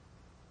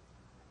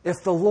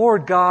 if the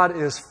Lord God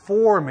is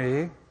for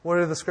me, what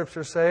do the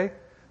Scriptures say?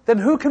 Then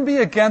who can be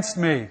against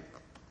me?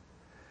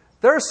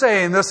 They're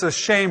saying this is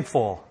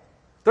shameful.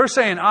 They're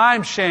saying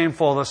I'm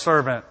shameful, the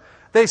servant.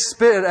 They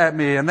spit at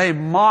me and they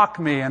mock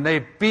me and they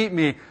beat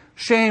me.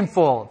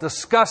 Shameful,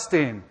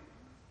 disgusting.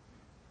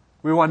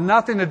 We want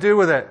nothing to do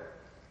with it.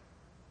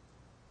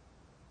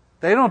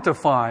 They don't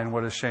define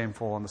what is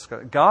shameful and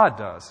disgusting. God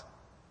does.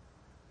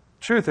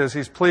 Truth is,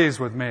 He's pleased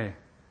with me.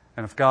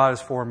 And if God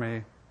is for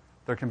me,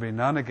 there can be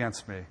none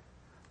against me.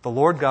 The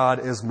Lord God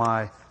is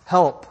my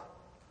help.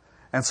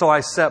 And so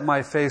I set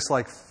my face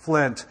like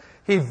flint.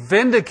 He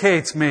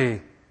vindicates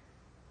me.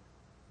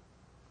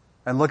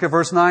 And look at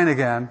verse 9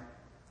 again.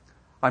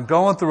 I'm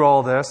going through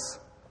all this.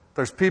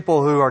 There's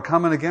people who are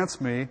coming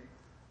against me.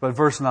 But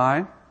verse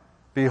 9,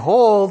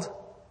 behold,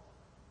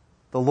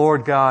 the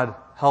Lord God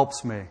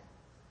helps me.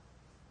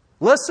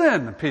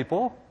 Listen,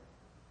 people.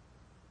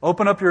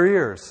 Open up your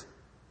ears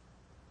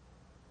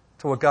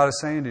to what God is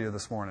saying to you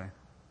this morning.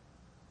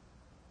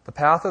 The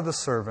path of the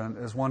servant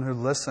is one who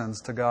listens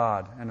to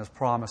God and His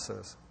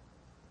promises.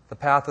 The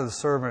path of the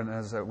servant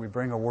is that we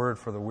bring a word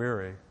for the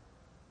weary.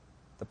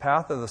 The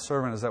path of the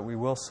servant is that we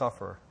will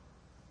suffer.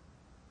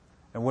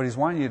 And what He's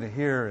wanting you to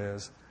hear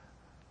is,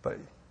 but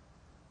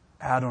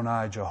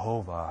Adonai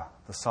Jehovah,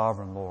 the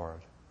sovereign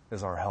Lord,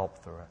 is our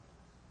help through it.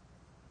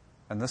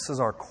 And this is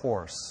our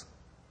course.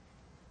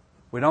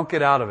 We don't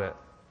get out of it.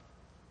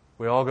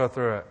 We all go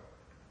through it.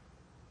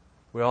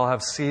 We all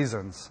have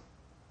seasons.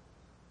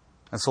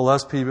 And so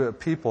let's be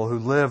people who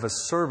live as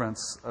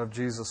servants of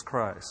Jesus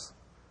Christ,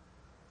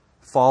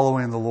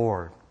 following the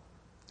Lord.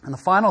 And the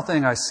final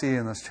thing I see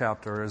in this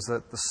chapter is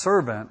that the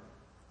servant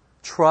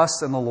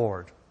trusts in the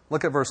Lord.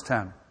 Look at verse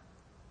 10.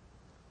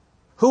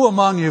 Who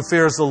among you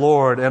fears the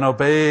Lord and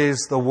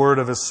obeys the word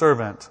of His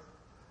servant?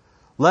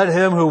 Let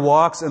him who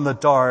walks in the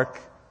dark,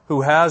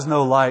 who has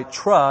no light,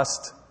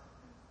 trust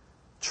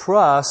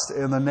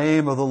in the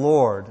name of the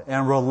Lord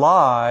and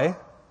rely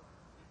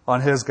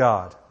on his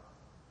God.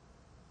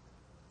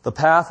 The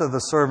path of the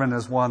servant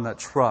is one that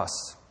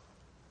trusts.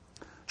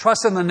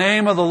 Trust in the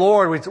name of the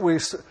Lord.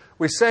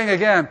 We sang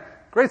again.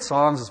 Great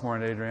songs this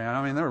morning, Adrienne.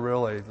 I mean, they're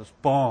really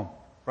just boom,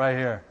 right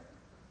here.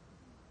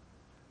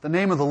 The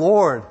name of the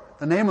Lord.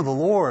 The name of the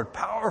Lord.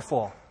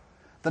 Powerful.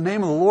 The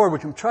name of the Lord. We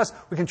can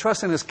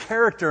trust in His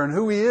character and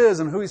who He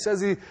is and who He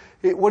says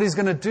what He's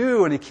going to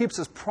do. And He keeps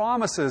His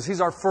promises.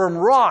 He's our firm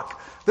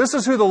rock. This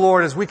is who the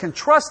Lord is. We can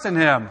trust in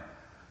Him.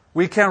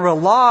 We can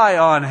rely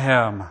on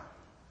Him.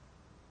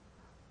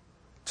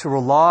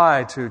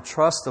 To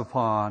trust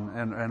upon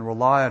and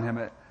rely on Him,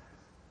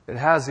 it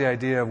has the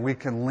idea of we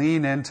can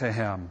lean into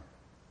Him.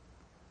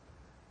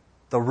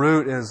 The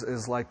root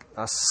is like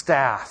a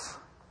staff.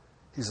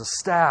 He's a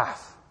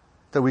staff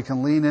that we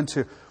can lean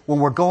into when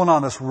we're going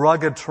on this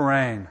rugged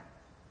terrain.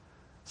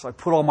 So I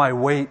put all my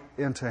weight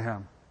into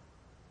Him.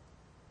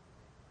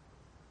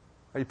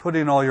 Are you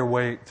putting all your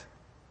weight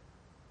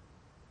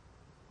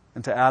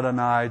into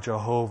Adonai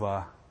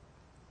Jehovah,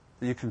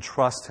 that you can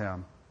trust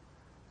Him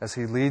as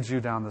He leads you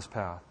down this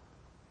path?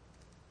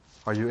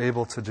 Are you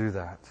able to do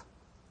that?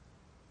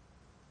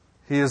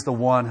 He is the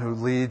one who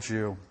leads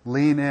you.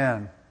 Lean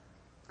in.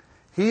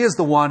 He is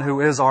the one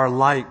who is our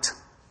light.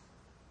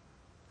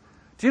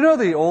 Do you know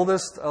the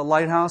oldest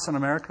lighthouse in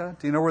America?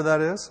 Do you know where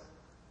that is?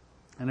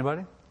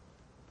 Anybody?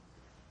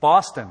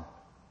 Boston.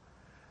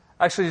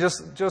 Actually,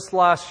 just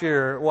last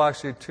year, well,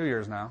 actually 2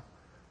 years now,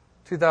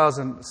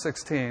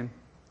 2016,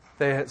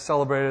 they had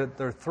celebrated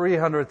their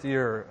 300th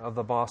year of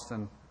the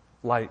Boston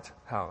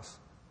Lighthouse.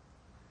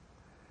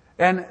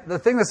 And the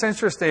thing that's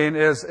interesting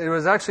is it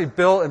was actually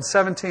built in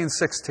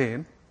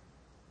 1716.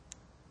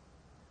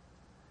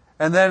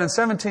 And then in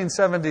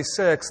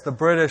 1776, the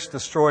British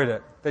destroyed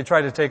it. They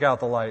tried to take out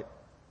the light.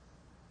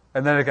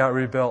 And then it got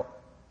rebuilt.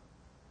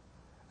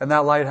 And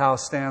that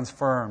lighthouse stands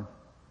firm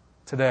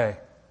today.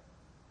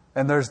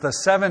 And there's the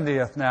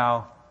 70th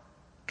now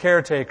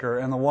caretaker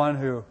and the one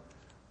who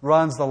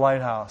runs the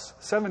lighthouse.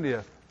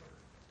 70th.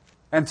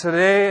 And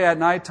today at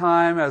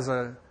nighttime, as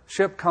a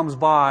ship comes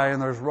by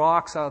and there's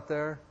rocks out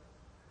there,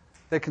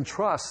 they can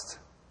trust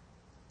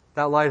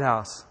that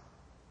lighthouse,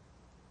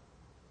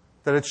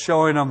 that it's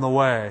showing them the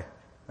way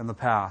and the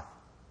path.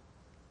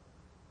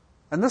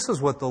 And this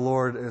is what the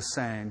Lord is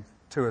saying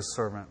to His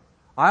servant.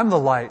 I'm the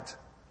light.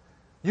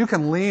 You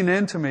can lean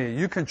into me.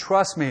 You can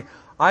trust me.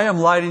 I am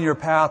lighting your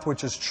path,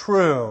 which is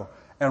true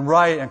and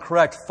right and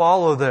correct.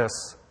 Follow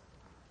this.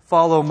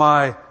 Follow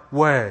my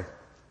way.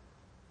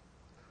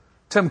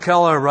 Tim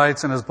Keller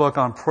writes in his book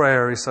on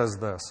prayer, he says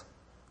this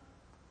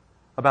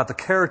about the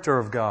character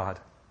of God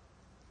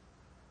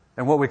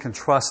and what we can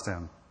trust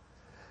in.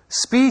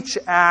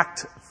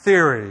 Speech-act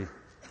theory,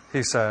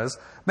 he says,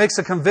 makes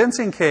a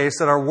convincing case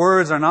that our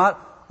words are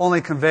not only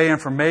convey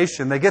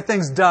information, they get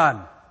things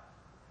done.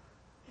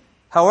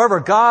 However,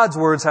 God's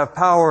words have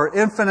power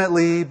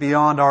infinitely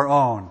beyond our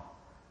own.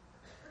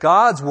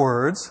 God's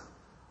words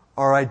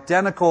are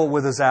identical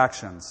with His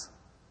actions.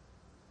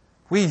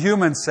 We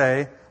humans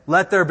say,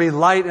 "Let there be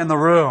light in the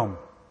room."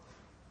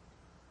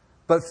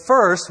 But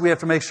first, we have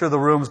to make sure the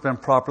room's been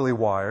properly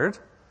wired.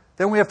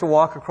 Then we have to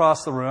walk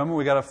across the room and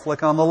we got to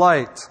flick on the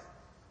light.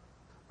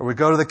 Or we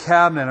go to the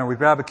cabinet and we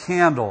grab a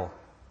candle.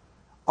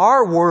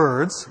 Our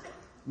words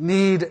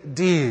need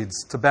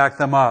deeds to back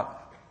them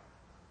up.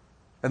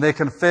 And they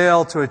can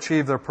fail to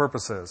achieve their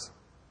purposes.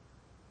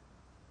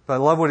 But I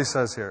love what he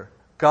says here.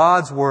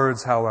 God's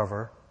words,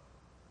 however,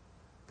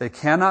 they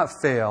cannot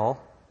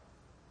fail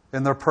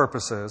in their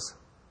purposes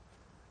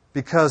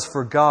because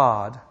for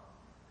God,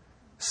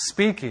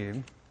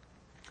 speaking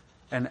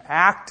and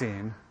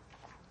acting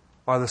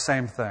are the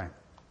same thing.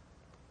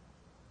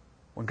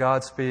 When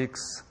God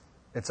speaks,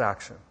 it's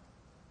action.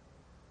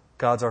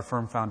 God's our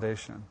firm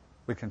foundation.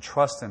 We can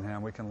trust in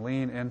Him. We can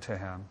lean into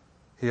Him.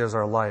 He is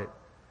our light.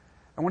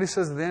 And what he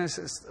says at the end, he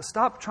says,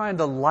 stop trying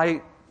to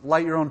light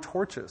your own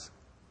torches.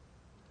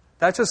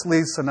 That just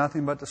leads to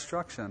nothing but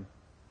destruction.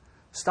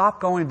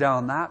 Stop going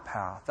down that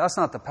path. That's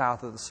not the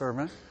path of the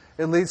servant.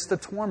 It leads to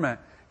torment.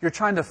 You're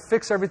trying to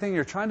fix everything.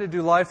 You're trying to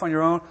do life on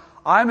your own.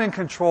 I'm in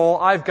control.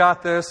 I've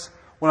got this.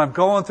 When I'm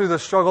going through the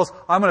struggles,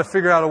 I'm going to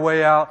figure out a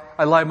way out.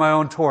 I light my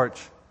own torch.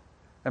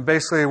 And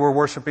basically we're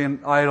worshiping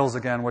idols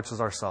again, which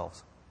is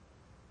ourselves.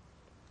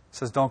 He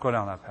says, don't go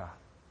down that path.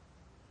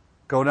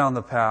 Go down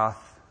the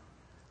path.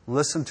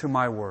 Listen to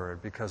my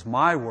word, because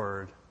my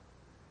word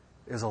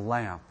is a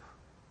lamp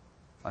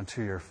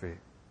unto your feet.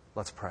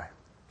 Let's pray.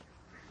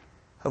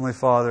 Heavenly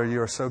Father,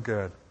 you are so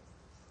good.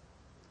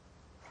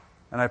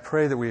 And I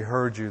pray that we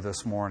heard you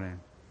this morning.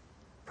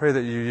 Pray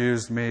that you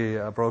used me,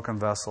 a broken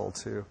vessel,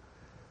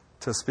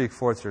 to speak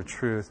forth your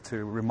truth,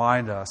 to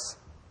remind us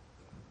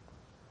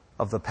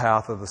of the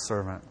path of the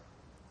servant.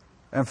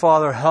 And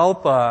Father,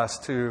 help us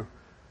to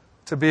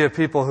be a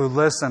people who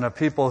listen, a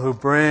people who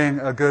bring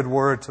a good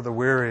word to the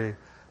weary.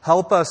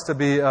 Help us to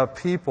be a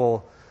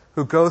people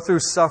who go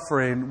through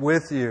suffering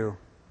with you.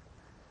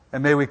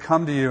 And may we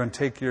come to you and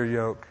take your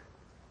yoke.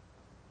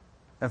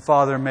 And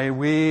Father, may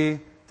we,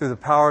 through the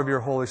power of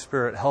your Holy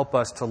Spirit, help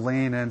us to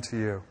lean into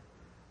you.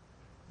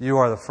 You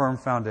are the firm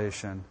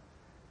foundation.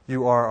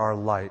 You are our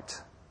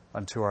light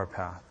unto our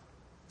path.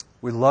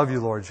 We love you,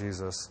 Lord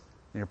Jesus.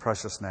 In your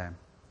precious name,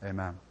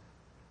 amen.